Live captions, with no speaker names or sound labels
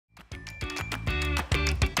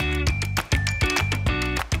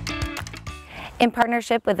In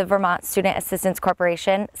partnership with the Vermont Student Assistance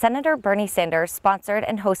Corporation, Senator Bernie Sanders sponsored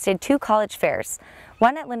and hosted 2 college fairs,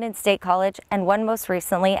 one at Lyndon State College and one most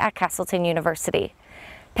recently at Castleton University.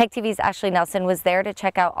 PEGTV's Ashley Nelson was there to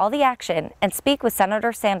check out all the action and speak with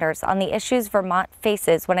Senator Sanders on the issues Vermont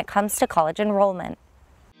faces when it comes to college enrollment.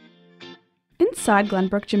 Inside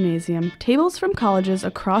Glenbrook Gymnasium, tables from colleges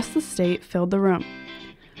across the state filled the room.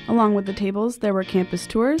 Along with the tables, there were campus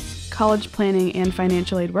tours, college planning and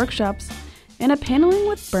financial aid workshops, and a paneling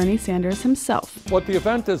with Bernie Sanders himself. What the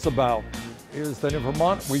event is about is that in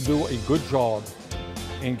Vermont we do a good job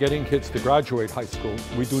in getting kids to graduate high school.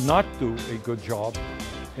 We do not do a good job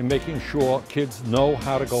in making sure kids know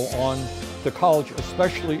how to go on to college,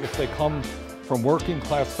 especially if they come from working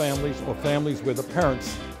class families or families where the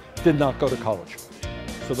parents did not go to college.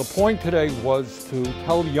 So the point today was to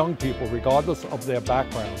tell young people, regardless of their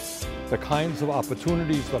background, the kinds of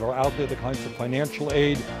opportunities that are out there, the kinds of financial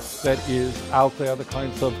aid that is out there, the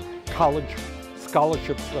kinds of college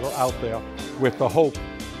scholarships that are out there, with the hope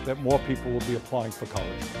that more people will be applying for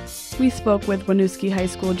college. We spoke with Winooski High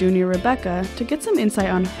School junior Rebecca to get some insight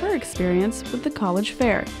on her experience with the college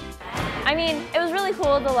fair. I mean, it was really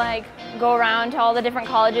cool to go around to all the different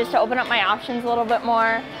colleges to open up my options a little bit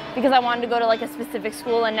more, because I wanted to go to a specific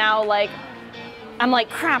school, and now I'm like,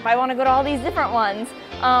 crap, I want to go to all these different ones.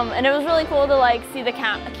 And it was really cool to see the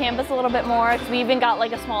campus a little bit more, because we even got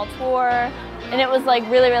a small tour, and it was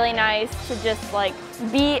really, really nice to just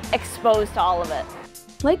be exposed to all of it.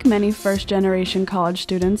 Like many first-generation college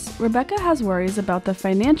students, Rebecca has worries about the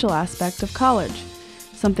financial aspect of college,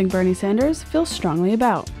 something Bernie Sanders feels strongly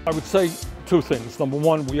about. I would say 2 things. Number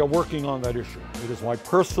one, we are working on that issue. It is my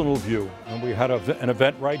personal view, and we had an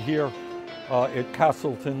event right here at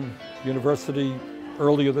Castleton University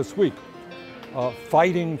earlier this week,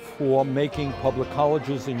 fighting for making public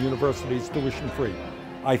colleges and universities tuition-free.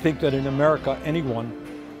 I think that in America, anyone,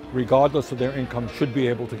 regardless of their income, should be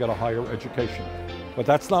able to get a higher education. But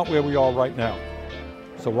that's not where we are right now.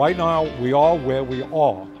 So right now, we are where we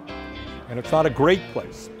are. And it's not a great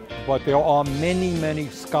place, but there are many, many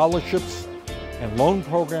scholarships and loan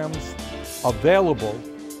programs available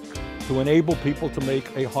to enable people to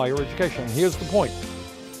make a higher education. And here's the point.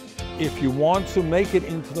 If you want to make it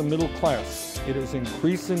into the middle class, it is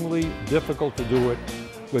increasingly difficult to do it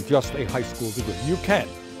with just a high school degree. You can,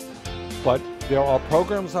 but there are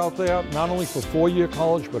programs out there, not only for 4-year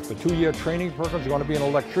college, but for 2-year training programs. You want to be an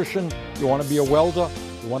electrician, you want to be a welder,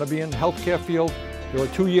 you want to be in the healthcare field. There are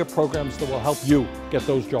 2-year programs that will help you get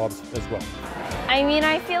those jobs as well. I mean,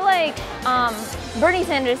 I feel like Bernie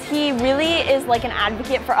Sanders, he really is an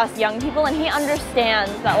advocate for us young people, and he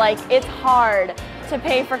understands that it's hard to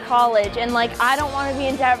pay for college, and I don't want to be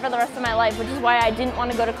in debt for the rest of my life, which is why I didn't want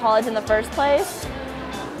to go to college in the first place.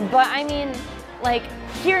 But I mean,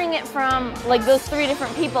 hearing it from those 3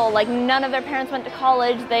 different people, none of their parents went to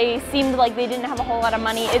college, they seemed like they didn't have a whole lot of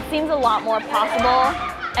money. It seems a lot more possible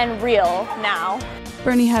and real now.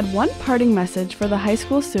 Bernie had one parting message for the high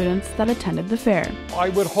school students that attended the fair. I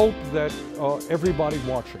would hope that everybody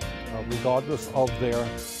watching, regardless of the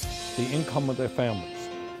income of their families,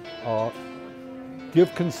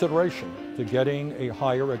 give consideration to getting a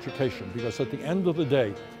higher education, because at the end of the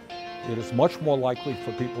day, it is much more likely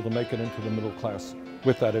for people to make it into the middle class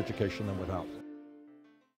with that education than without.